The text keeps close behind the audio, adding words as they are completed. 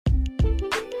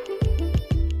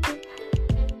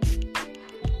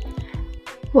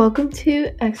Welcome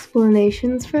to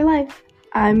Explanations for Life.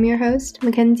 I'm your host,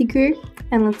 Mackenzie Greer,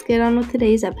 and let's get on with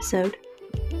today's episode.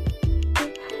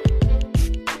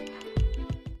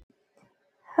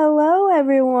 Hello,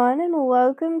 everyone, and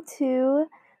welcome to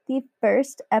the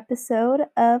first episode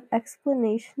of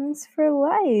Explanations for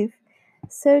Life.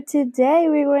 So today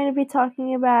we're going to be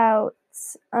talking about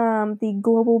the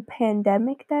global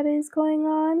pandemic that is going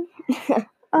on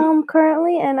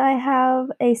currently, and I have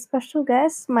a special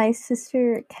guest, my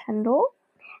sister Kendall.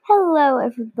 Hello,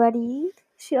 everybody.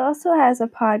 She also has a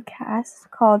podcast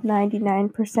called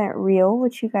 99% Real,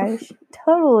 which you guys should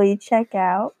totally check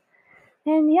out.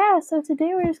 And yeah, so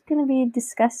today we're just going to be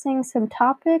discussing some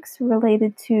topics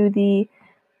related to the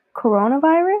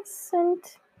coronavirus. And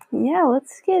yeah,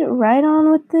 let's get right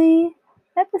on with the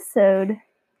episode.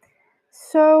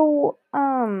 So,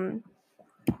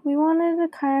 we wanted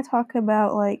to kind of talk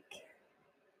about,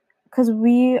 because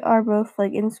we are both,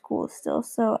 in school still.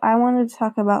 So I wanted to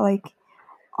talk about,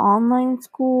 online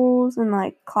schools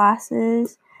and,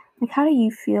 classes. How do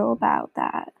you feel about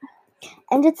that?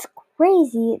 And it's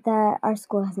crazy that our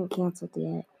school hasn't canceled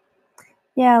yet.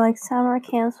 Yeah, some are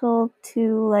canceled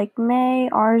to, May.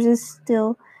 Ours is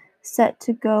still set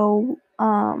to go,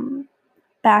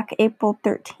 back April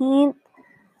 13th.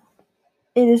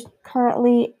 It is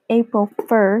currently April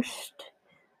 1st.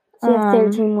 So you have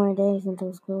 13 more days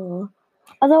until school.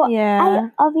 Although yeah.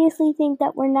 I obviously think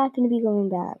that we're not going to be going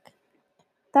back.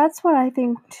 That's what I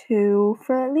think too,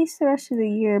 for at least the rest of the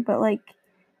year. But,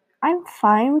 I'm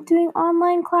fine with doing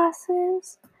online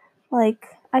classes. I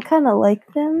kind of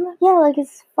like them. Yeah,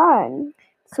 it's fun.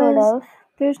 Sort of.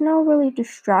 There's no really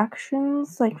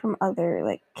distractions, from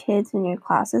other, kids in your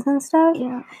classes and stuff.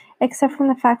 Yeah. Except from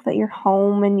the fact that you're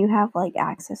home and you have,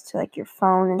 access to, your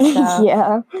phone and stuff.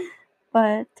 Yeah.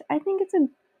 But I think it's a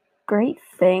great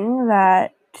thing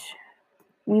that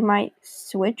we might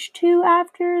switch to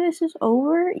after this is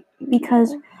over,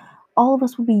 because all of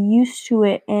us will be used to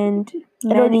it, and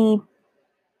it'll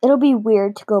be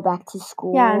weird to go back to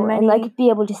school and be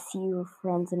able to see your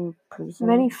friends in person.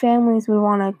 Many families would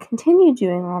want to continue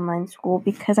doing online school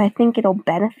because I think it'll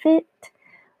benefit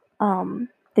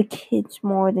the kids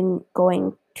more than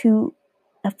going to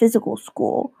a physical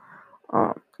school.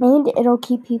 And it'll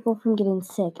keep people from getting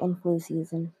sick in flu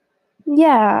season.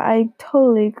 Yeah, I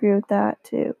totally agree with that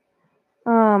too.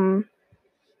 But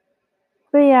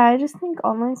yeah, I just think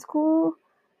online school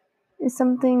is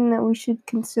something that we should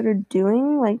consider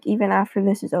doing, even after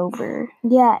this is over.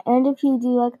 Yeah, and if you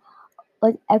do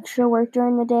extra work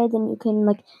during the day, then you can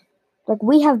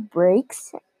we have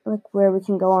breaks where we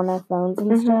can go on our phones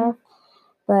and stuff.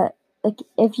 But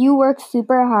if you work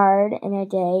super hard in a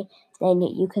day, then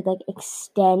you could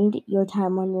extend your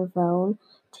time on your phone.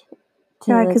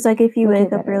 Yeah, because if you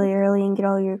wake up really early and get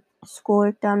all your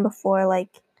schoolwork done before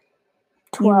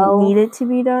 12, you need it to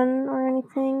be done or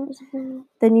anything,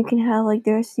 then you can have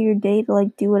the rest of your day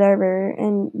to do whatever,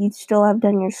 and you'd still have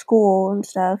done your school and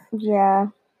stuff. Yeah,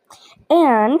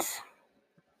 and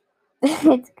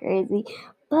it's crazy,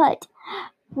 but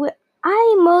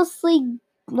I mostly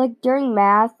during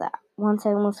math. Once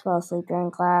I almost fell asleep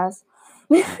during class.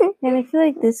 And I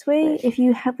feel this way, if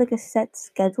you have a set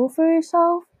schedule for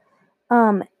yourself,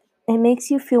 it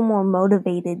makes you feel more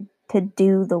motivated to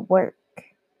do the work.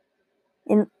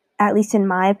 At least in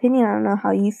my opinion, I don't know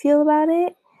how you feel about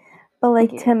it, but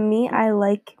to me, I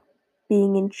like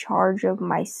being in charge of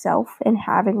myself and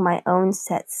having my own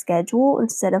set schedule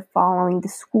instead of following the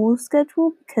school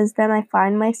schedule, because then I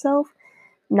find myself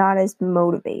not as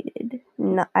motivated.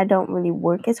 I don't really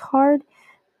work as hard.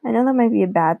 I know that might be a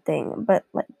bad thing, but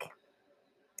I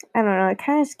don't know, I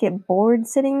kind of just get bored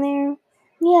sitting there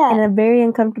in a very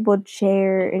uncomfortable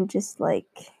chair and just I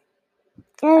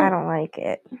don't like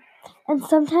it. And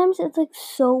sometimes it's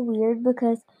so weird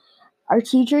because our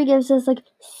teacher gives us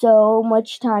so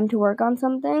much time to work on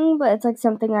something, but it's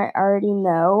something I already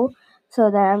know.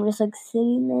 So then I'm just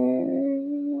sitting there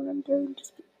when I'm doing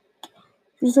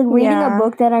just reading a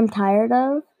book that I'm tired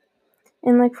of.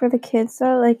 And for the kids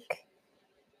that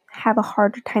have a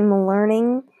harder time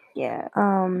learning. Yeah.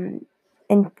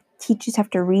 And teachers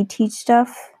have to reteach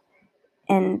stuff,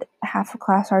 and half the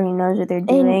class already knows what they're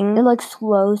doing. And it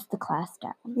slows the class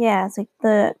down. Yeah, it's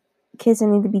the kids that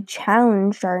need to be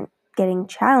challenged aren't getting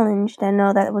challenged. I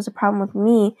know that was a problem with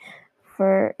me,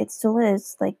 for it still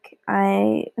is.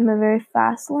 I am a very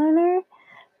fast learner,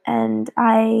 and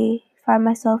I find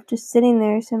myself just sitting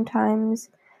there sometimes,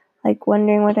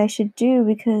 wondering what I should do,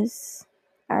 because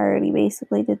I already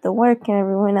basically did the work and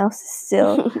everyone else is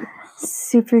still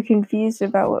super confused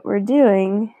about what we're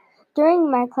doing. during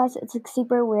my class, it's like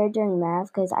super weird during math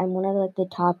because I'm one of like the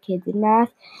top kids in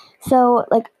math. So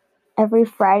like every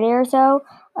Friday or so,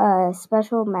 a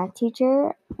special math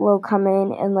teacher will come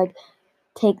in and like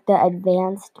take the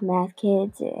advanced math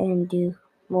kids and do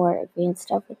more advanced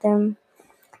stuff with them.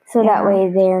 So that way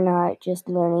they're not just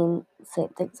learning the same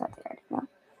things that they already know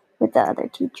with the other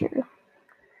teacher.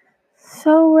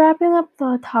 So wrapping up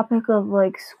the topic of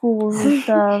like schools and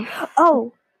stuff.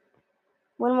 Oh,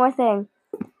 one more thing.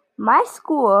 My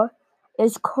school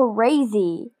is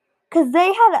crazy because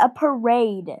they had a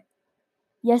parade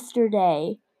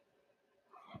yesterday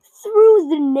through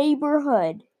the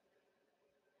neighborhood.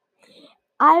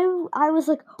 I was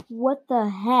like, what the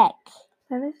heck?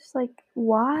 And it's just like,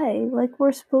 why? Like,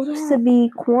 we're supposed to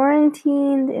be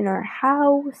quarantined in our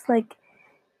house. Like,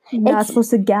 not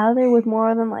supposed to gather with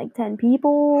more than like 10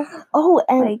 people. Oh,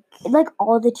 and like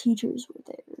all the teachers were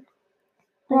there.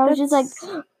 And I was just like,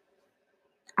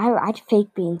 I'd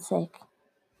fake being sick.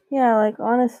 Yeah, like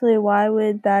honestly, why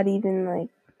would that even like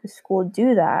the school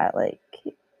do that? Like,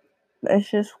 it's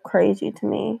just crazy to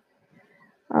me.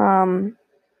 But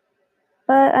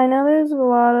I know there's a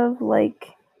lot of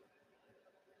like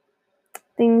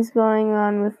things going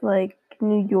on with like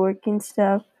New York and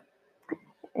stuff.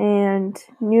 And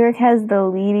New York has the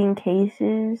leading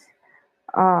cases.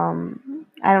 I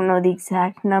don't know the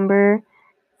exact number. I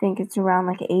think it's around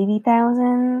like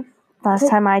 80,000 last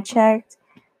time I checked.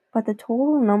 But the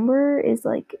total number is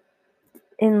like,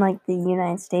 in like the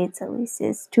United States at least,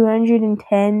 is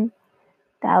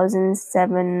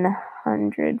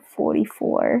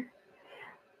 210,744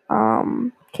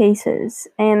 cases.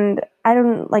 And I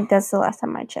don't like, that's the last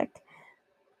time I checked.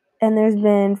 And there's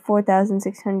been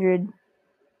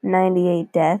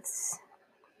 4,698 deaths.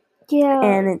 Yeah.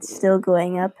 And it's still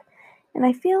going up. And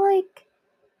I feel like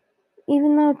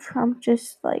even though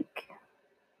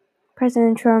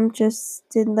President Trump just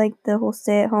did like the whole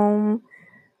stay at home,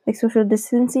 like social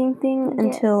distancing thing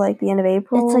until like the end of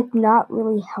April. It's like not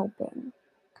really helping.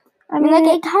 I mean like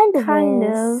it kind of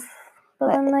is.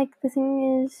 But then like the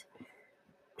thing is,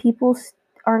 people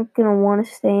aren't gonna want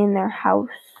to stay in their house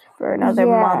for another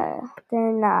month.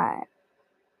 They're not.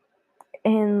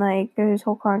 And like there's this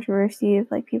whole controversy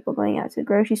of like people going out to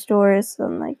grocery stores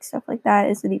and like stuff like that.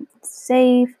 Is it even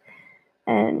safe?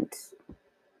 And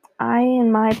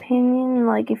in my opinion,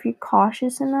 like if you're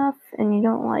cautious enough and you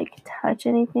don't like touch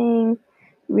anything,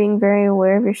 being very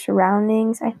aware of your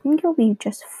surroundings, I think you'll be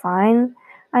just fine.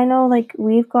 I know like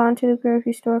we've gone to the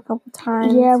grocery store a couple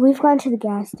times. Yeah, we've gone to the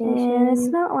gas station. And it's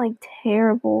not like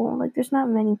terrible. Like there's not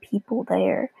many people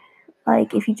there.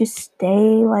 Like if you just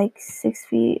stay like 6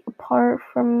 feet apart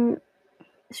from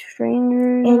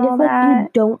strangers and all if that. you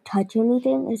don't touch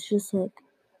anything, it's just like,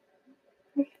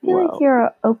 I feel like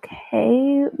you're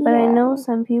okay, but I know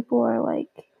some people are like,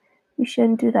 you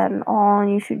shouldn't do that at all,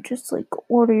 and you should just like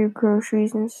order your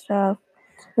groceries and stuff.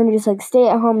 And just like stay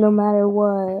at home no matter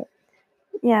what.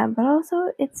 Yeah, but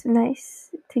also it's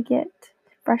nice to get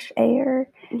fresh air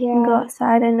and go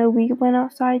outside. I know we went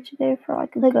outside today for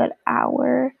like a good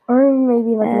hour. Or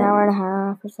maybe like an hour and a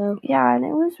half or so. Yeah, and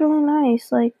it was really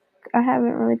nice. Like we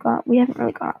haven't really gone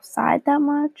outside that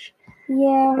much.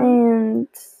 Yeah. And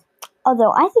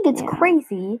although I think it's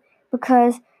crazy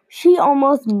because she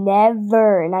almost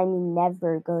never, and I mean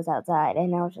never, goes outside.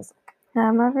 And I was just like, yeah,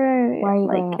 I'm not very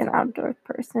like an outdoor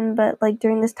person, but like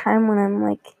during this time when I'm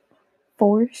like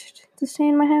forced to stay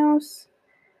in my house,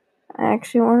 I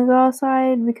actually want to go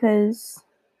outside because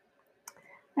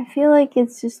I feel like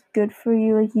it's just good for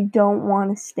you. Like you don't want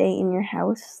to stay in your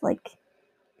house like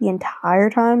the entire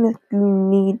time. Like, you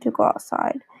need to go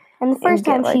outside. And the first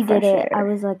time she did it, I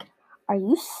was like, are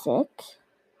you sick?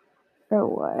 Or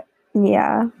what?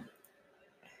 Yeah.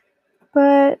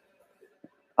 But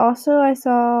also I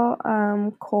saw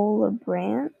Cole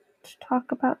LeBrant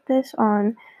talk about this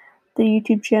on the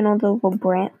YouTube channel The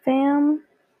LeBrant Fam.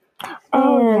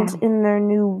 And in their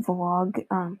new vlog,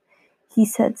 he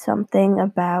said something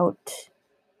about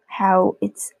how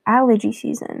it's allergy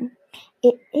season.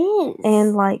 It is.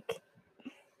 And like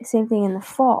same thing in the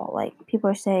fall. Like people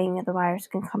are saying that the virus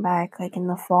can come back like in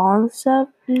the fall and stuff.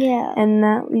 Yeah. And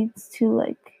that leads to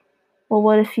like, well,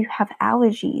 what if you have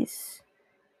allergies,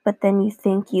 but then you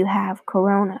think you have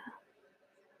corona?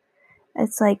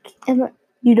 It's like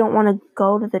you don't want to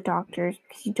go to the doctors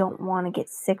because you don't want to get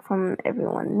sick from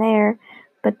everyone there,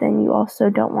 but then you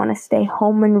also don't want to stay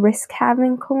home and risk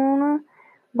having corona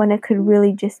when it could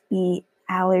really just be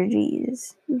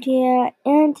allergies. Yeah,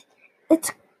 and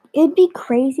it'd be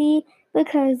crazy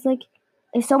because like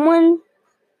if someone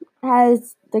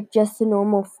has like just a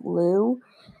normal flu,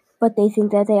 but they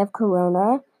think that they have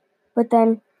corona, but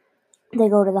then they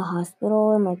go to the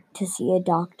hospital and like to see a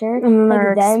doctor, and like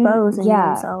they're then exposing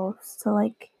themselves to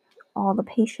like all the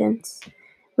patients,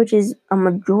 which is a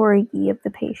majority of the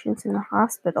patients in the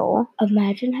hospital.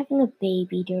 Imagine having a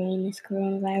baby during this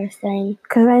coronavirus thing.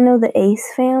 Because I know the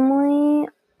Ace family.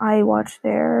 I watched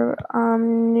their I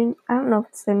don't know if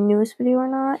it's their newest video or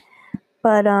not,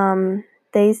 but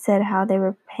they said how they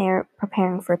were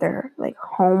preparing for their like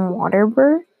home water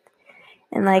birth.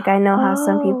 And like I know how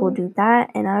some people do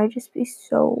that, and I would just be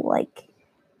so like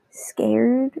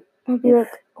scared. I'd be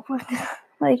like, what?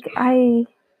 Like I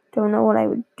don't know what I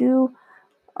would do.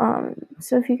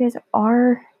 So if you guys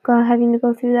are having to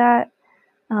go through that,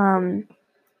 I'm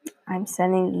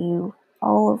sending you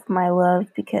all of my love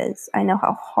because I know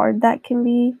how hard that can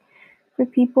be for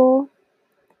people,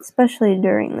 especially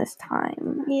during this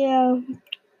time. Yeah.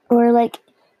 Or like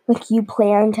you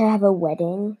planned to have a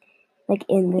wedding like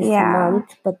in this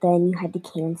month, but then you had to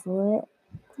cancel it.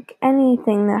 Like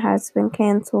anything that has been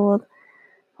canceled,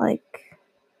 like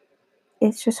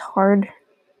it's just hard.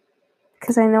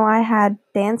 Because I know I had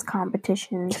dance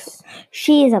competitions.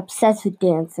 She is obsessed with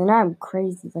dance, and I'm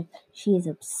crazy. Like she is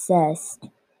obsessed.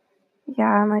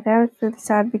 Yeah, and like I was really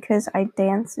sad because I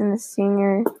danced in the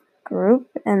senior group,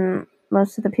 and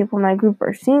most of the people in my group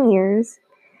are seniors.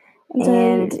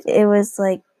 And it was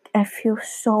like, I feel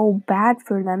so bad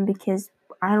for them because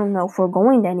I don't know if we're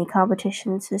going to any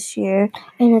competitions this year.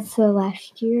 And it's their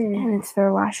last year. And it's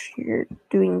their last year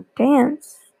doing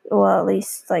dance. Well, at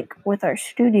least like with our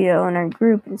studio and our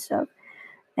group and stuff.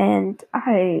 And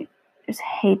I just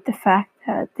hate the fact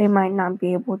that they might not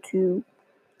be able to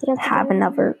have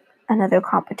another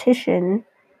competition.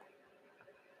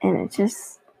 And it's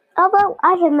just... Although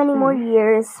I have many more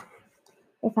years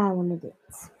if I want to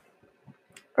dance.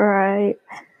 Right.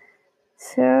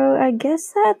 So I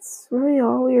guess that's really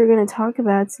all we were going to talk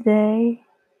about today.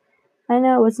 I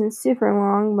know it wasn't super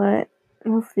long, but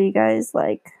hopefully you guys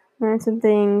like learned some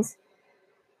things.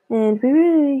 And we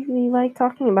really like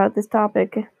talking about this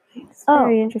topic. It's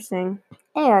very interesting.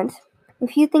 And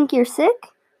if you think you're sick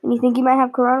and you think you might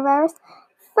have coronavirus,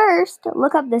 first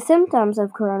look up the symptoms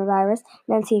of coronavirus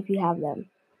and then see if you have them.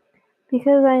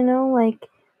 Because I know like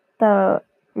the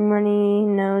runny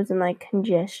nose and like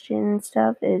congestion and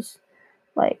stuff is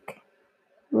like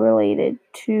related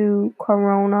to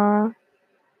corona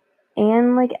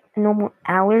and like normal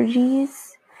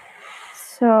allergies.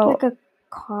 So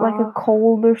like a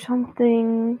cold or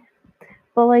something.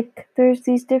 But like there's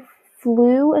these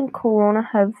flu and corona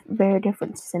have very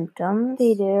different symptoms.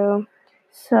 They do.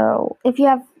 So if you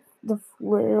have the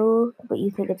flu but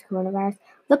you think it's coronavirus,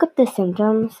 look up the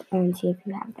symptoms and see if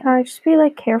you have them. Just be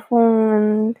like careful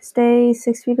and stay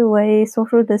 6 feet away,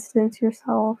 social distance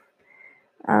yourself.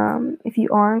 If you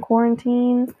are in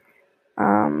quarantine,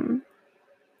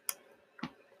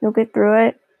 you'll get through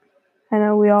it. I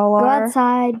know we all are. Go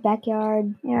outside,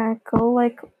 backyard. Yeah, go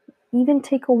like even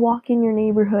take a walk in your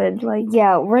neighborhood. Like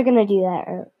yeah, we're gonna do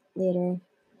that later.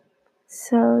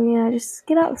 So yeah, just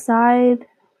get outside,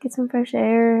 get some fresh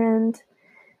air, and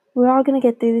we're all gonna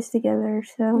get through this together.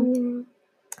 So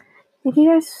thank you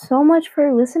guys so much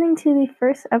for listening to the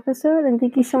first episode, and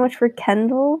thank you so much for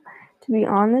Kendall to be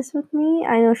on this with me.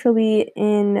 I know she'll be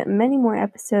in many more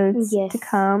episodes to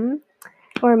come.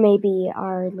 Or maybe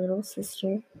our little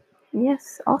sister.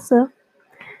 Yes, also.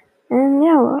 And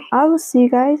yeah, I will see you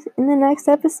guys in the next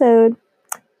episode.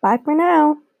 Bye for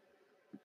now.